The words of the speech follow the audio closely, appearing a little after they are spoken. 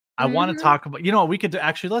I want to Mhm. talk about, you know, we could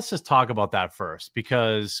actually, let's just talk about that first,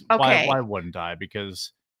 because why Okay. wouldn't I?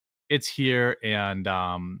 Because it's here, and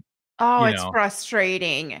Oh, you it's know,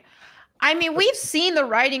 frustrating. I mean, we've seen the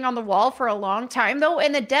writing on the wall for a long time, though,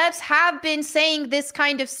 and the devs have been saying this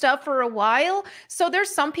kind of stuff for a while. So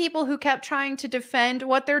there's some people who kept trying to defend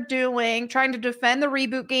what they're doing, trying to defend the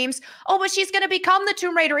reboot games. Oh, but she's going to become the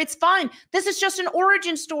Tomb Raider. It's fine. This is just an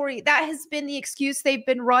origin story. That has been the excuse they've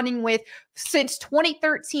been running with since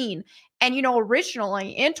 2013. And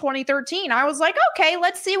originally in 2013, I was like, okay,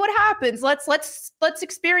 let's see what happens. Let's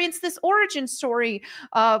experience this origin story.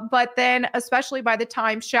 But then, especially by the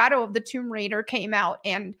time Shadow of the Tomb Raider came out,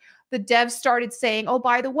 and the devs started saying, oh,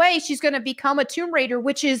 by the way, she's going to become a Tomb Raider,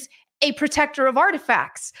 which is a protector of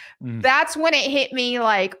artifacts. mm. That's when it hit me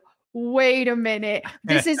like, wait a minute.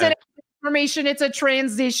 This isn't information, it's a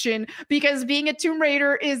transition, because being a Tomb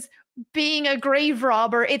Raider is being a grave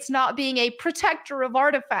robber. It's not being a protector of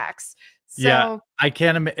artifacts. Yeah, So, I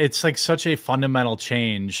can't it's like such a fundamental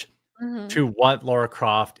change mhm. to what Lara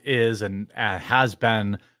Croft is and has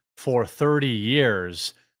been for 30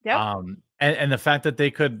 years. Yep. And the fact that they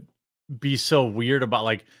could be so weird about,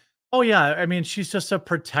 like, oh yeah, I mean, she's just a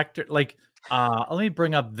protector. Like, let me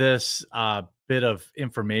bring up this bit of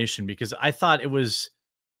information, because I thought it was,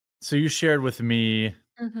 so you shared with me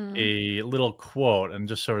Mhm. a little quote, and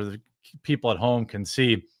just sort of the people at home can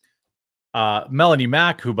see. Melonie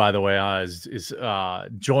Mack, who, by the way, is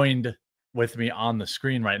joined with me on the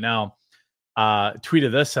screen right now,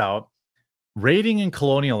 tweeted this out: "Raiding and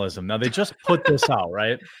colonialism." Now they just put this out,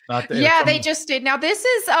 right? Not the, Yeah, they from just did. Now this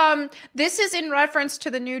is in reference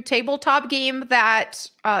to the new tabletop game that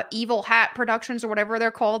Evil Hat Productions or whatever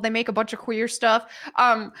they're called. They make a bunch of queer stuff.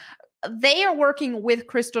 They are working with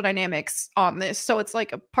Crystal Dynamics on this, so it's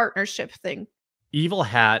like a partnership thing. Evil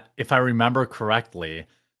Hat, if I remember correctly,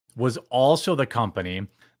 was also the company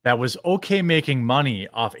that was okay making money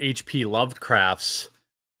off H.P. Lovecraft's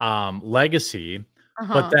legacy, but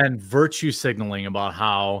Uh-huh. then virtue signaling about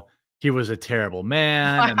how he was a terrible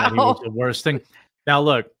man and that he was Wow. the worst thing. Now,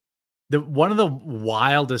 look, the one of the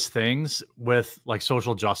wildest things with, like,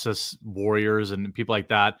 social justice warriors and people like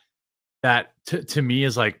that, that to me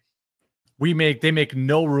is like, they make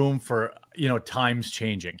no room for, times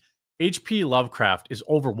changing. HP Lovecraft is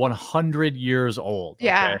over 100 years old, okay?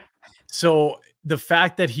 Yeah. So the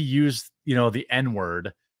fact that he used, the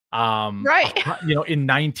N-word, Right. in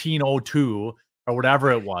 1902 or whatever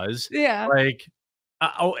it was, Yeah. like,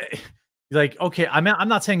 like, okay, I'm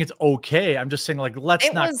not saying it's okay. I'm just saying, like, let's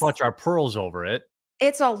It not was clutch our pearls over it.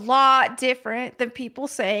 it's a lot different than people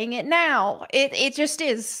saying it now. It just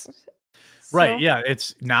is. Right, So yeah,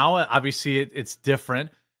 it's now, obviously it's different.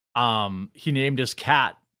 He named his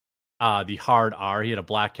cat the hard R. He had a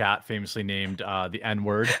black cat famously named the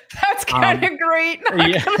N-word. that's kind Um, of great, not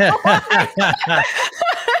yeah. gonna lie.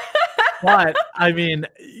 But I mean,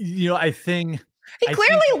 He I think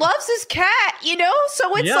clearly loves his cat,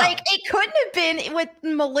 so it's yeah. like it couldn't have been with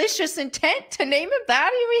malicious intent to name him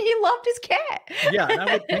that. I mean, he loved his Yeah, and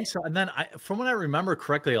I would cat. think so. And then from what I remember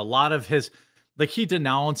correctly, a lot of his, like, he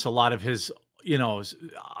denounced a lot of his,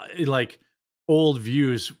 like, old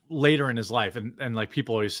views later in his life, and like,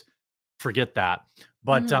 people always forget that.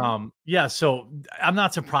 But Mhm. yeah, so I'm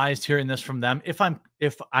not surprised hearing this from them. If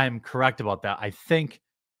I'm correct about that, I think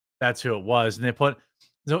that's who it was. And they put,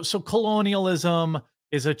 so colonialism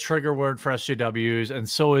is a trigger word for SJWs, and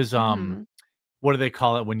so is Mhm. what do they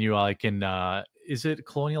call it when you, like, in is it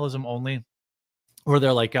colonialism only? Where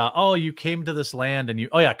they're like, "Oh, you came to this land and you,"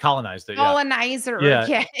 oh, yeah, colonized it, yeah. Colonizer, Yeah,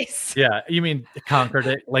 yes. yeah, you mean conquered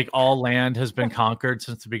it, like, all land has been conquered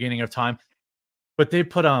since the beginning of time. But they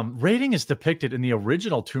put, raiding is depicted in the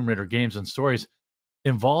original Tomb Raider games and stories,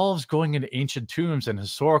 involves going into ancient tombs and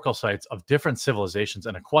historical sites of different civilizations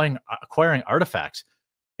and acquiring artifacts.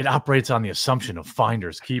 It operates on the assumption of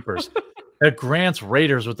finders keepers. It grants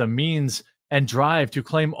raiders with the means and drive to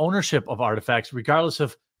claim ownership of artifacts, regardless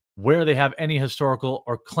of where they have any historical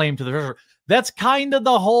or claim to the treasure. That's kind of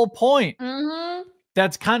the whole point. Mhm.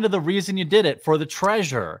 That's kind of the reason you did it, for the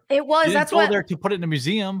treasure. It You was. didn't That's go what. there to put it in a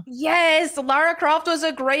museum. Yes, Lara Croft was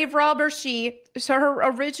a grave robber. So her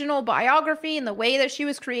original biography and the way that she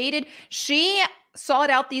was created, she sought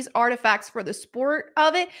out these artifacts for the sport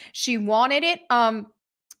of it. She wanted it.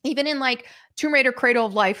 Even in like Tomb Raider Cradle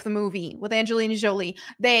of Life, the movie with Angelina Jolie,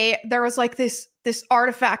 there was like this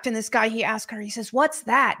artifact, and this guy, he asked her, he says, "What's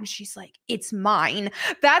that?" And she's like, "It's mine."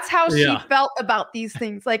 That's how she Yeah. felt about these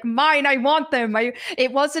things. Like, mine, I want them.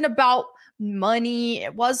 It wasn't about money.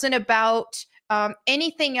 It wasn't about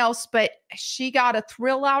anything else, but she got a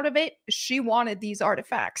thrill out of it. She wanted these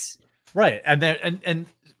artifacts. Right. And then, and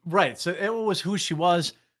right. So it was who she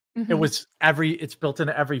was. Mhm. it's built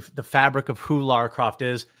into the fabric of who Lara Croft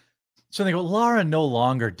is. So they go, Lara no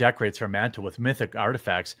longer decorates her mantle with mythic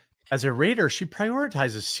artifacts. As a raider, she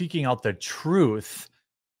prioritizes seeking out the truth.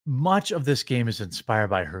 Much of this game is inspired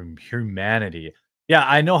by her humanity. Yeah,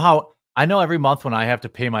 I know every month when I have to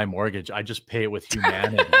pay my mortgage, I just pay it with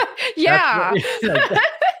humanity. That's what Yeah. yeah,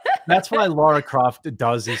 that's why Lara Croft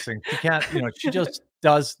does these things. She can't, she just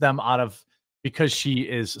does them out of because she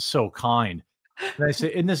is so kind. And I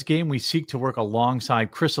say, in this game, we seek to work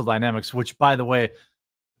alongside Crystal Dynamics, which, by the way,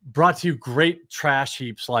 brought to you great trash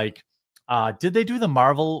heaps. Like, did they do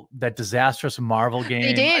that disastrous Marvel They game?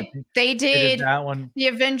 I did. think They they did did. that one. The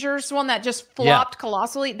Avengers one that just Yeah, flopped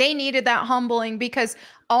colossally. They needed that humbling because,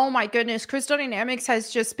 oh my goodness, Crystal Dynamics has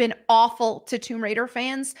just been awful to Tomb Raider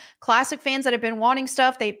fans, classic fans that have been wanting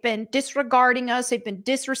stuff. They've been disregarding us. They've been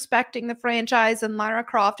disrespecting the franchise and Lara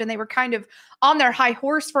Croft, and they were kind of on their high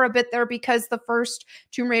horse for a bit there because the first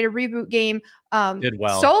Tomb Raider reboot game did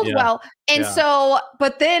well. sold Yeah, well. And yeah. so,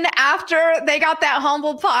 but then after they got that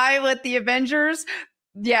humble pie with the Avengers,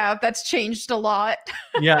 yeah, that's changed a lot.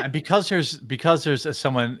 Yeah, and because there's as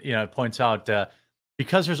someone points out,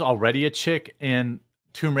 because there's already a chick in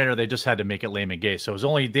Tomb Raider, they just had to make it lame and gay. So they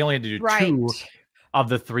only had to do Right. two of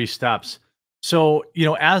the three steps. So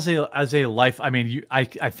as a life, I mean, I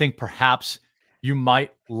think perhaps you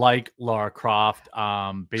might like Lara Croft,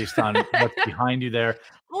 based on what's behind you there.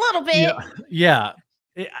 A little Yeah, bit. yeah.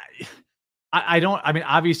 I don't. I mean,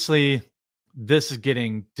 obviously, this is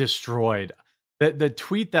getting destroyed. The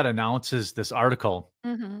tweet that announces this article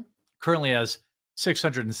Mhm. currently has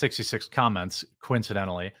 666 comments,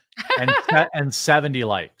 coincidentally, and 70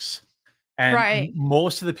 likes. And Right.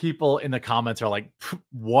 most of the people in the comments are like,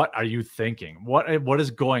 "What are you thinking? What is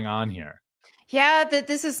going on here?" Yeah, that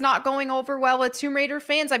this is not going over well with Tomb Raider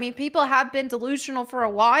fans. I mean, people have been delusional for a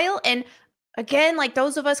while, and again, like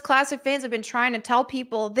those of us classic fans have been trying to tell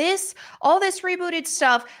people this, all this rebooted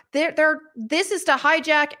stuff, this is to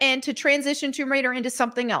hijack and to transition Tomb Raider into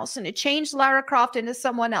something else and to change Lara Croft into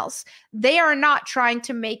someone else. They are not trying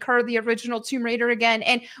to make her the original Tomb Raider again.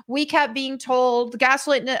 And we kept being told,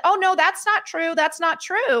 gaslit, oh no, that's not true. That's not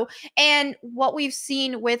true. And what we've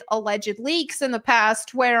seen with alleged leaks in the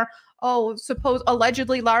past, where oh, suppose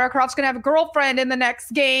allegedly Lara Croft's gonna have a girlfriend in the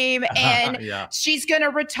next game, and Yeah. she's gonna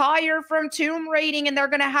retire from Tomb Raiding, and they're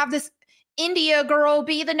gonna have this India girl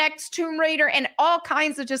be the next Tomb Raider, and all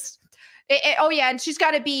kinds of just. Oh yeah, and she's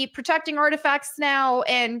got to be protecting artifacts now,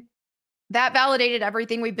 and that validated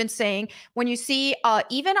everything we've been saying. When you see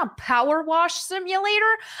even a power wash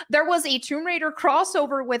simulator, there was a Tomb Raider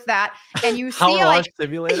crossover with that, and you see Power wash like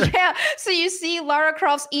simulator. yeah, so you see Lara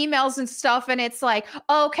Croft's emails and stuff, and it's like,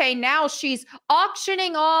 okay, now she's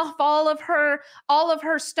auctioning off all of her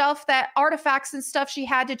stuff, that artifacts and stuff she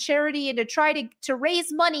had, to charity and to try to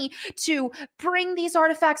raise money to bring these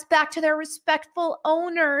artifacts back to their respectful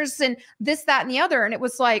owners and this, that, and the other. And it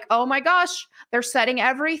was like, oh my gosh, they're setting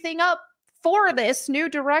everything up for this new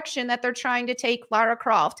direction that they're trying to take Lara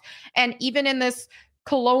Croft. And even in this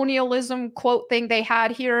colonialism quote thing they had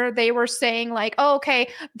here, they were saying like, oh, okay,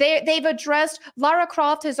 they've addressed, Lara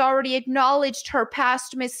Croft has already acknowledged her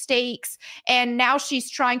past mistakes, and now she's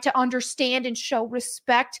trying to understand and show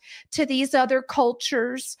respect to these other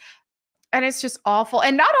cultures. And it's just awful.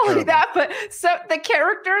 And not only Terrible. that, but so the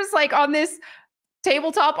characters like on this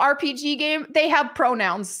tabletop RPG game, they have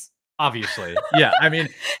pronouns. Obviously. Yeah. I mean,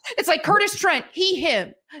 It's like Curtis Trent, he,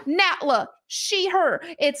 him, Natla, she, her.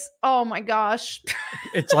 It's, oh my gosh.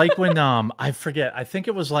 it's like when I forget, I think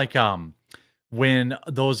it was like when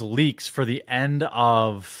those leaks for the end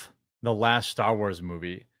of the last Star Wars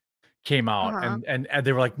movie came out, Uh-huh. and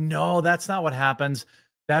they were like, "No, that's not what happens.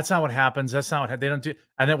 That's not what happens. That's not what they don't do."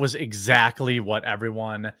 And it was exactly what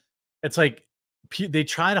everyone. It's like they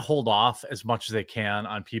try to hold off as much as they can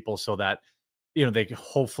on people so that they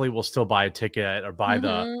hopefully will still buy a ticket or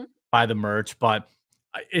Mhm. buy the merch, but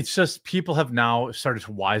it's just people have now started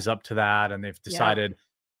to wise up to that, and they've Yep. decided,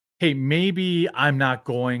 hey, maybe I'm not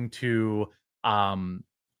going to, um,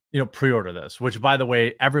 pre-order this, which by the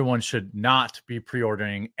way, everyone should not be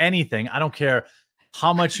pre-ordering anything. I don't care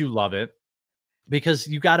how much you love it, because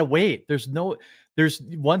you got to wait. There's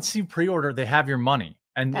once you pre-order, they have your money,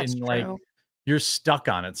 That's and like true. you're stuck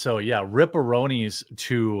on it. So yeah, ripperonis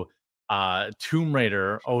to Tomb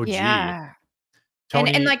Raider OG. Yeah. And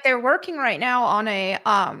Tony, like they're working right now on a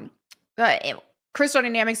Crystal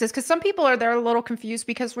Dynamics is, because some people are they're a little confused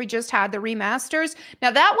because we just had the remasters.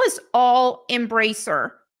 Now that was all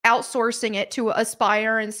Embracer outsourcing it to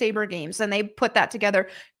Aspire and Saber Games, and they put that together.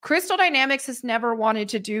 Crystal Dynamics has never wanted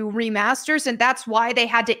to do remasters, and that's why they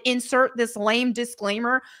had to insert this lame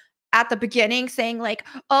disclaimer at the beginning saying like,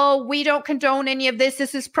 oh, we don't condone any of this.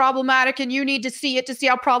 This is problematic and you need to see it to see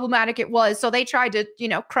how problematic it was. So they tried to,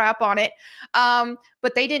 crap on it.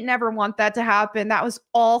 But they didn't ever want that to happen. That was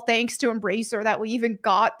all thanks to Embracer that we even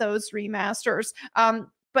got those remasters.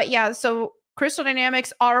 But yeah, so Crystal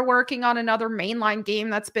Dynamics are working on another mainline game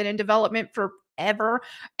that's been in development forever,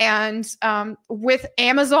 and with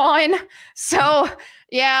Amazon. So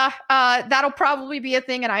yeah, that'll probably be a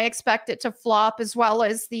thing, and I expect it to flop, as well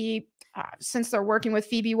as since they're working with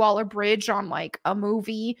Phoebe Waller-Bridge on like a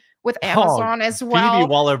movie with Amazon as well. Phoebe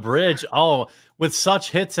Waller-Bridge, with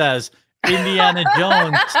such hits as Indiana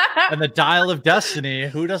Jones and the Dial of Destiny.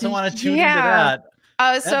 Who doesn't want to tune into that?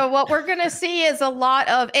 So what we're going to see is a lot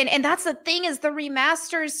of, and that's the thing, is the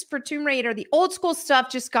remasters for Tomb Raider, the old school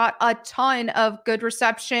stuff just got a ton of good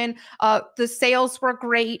reception. The sales were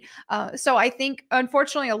great. So I think,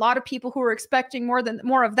 unfortunately, a lot of people who are expecting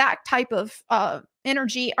more of that type of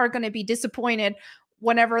energy are going to be disappointed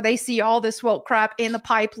whenever they see all this woke crap in the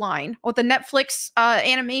pipeline. With the Netflix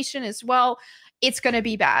animation as well, it's going to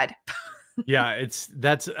be bad. Yeah,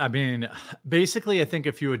 basically, I think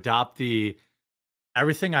if you adopt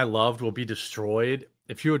everything I loved will be destroyed.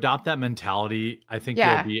 If you adopt that mentality, I think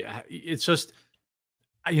it's just,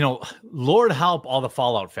 Lord help all the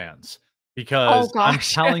Fallout fans, because I'm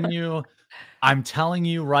telling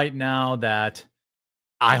you right now that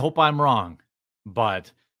I hope I'm wrong, but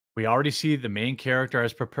we already see the main character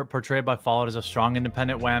as portrayed by Fallout as a strong,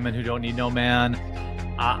 independent woman who don't need no man.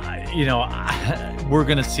 We're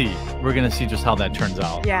going to see just how that turns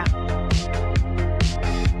out. Yeah.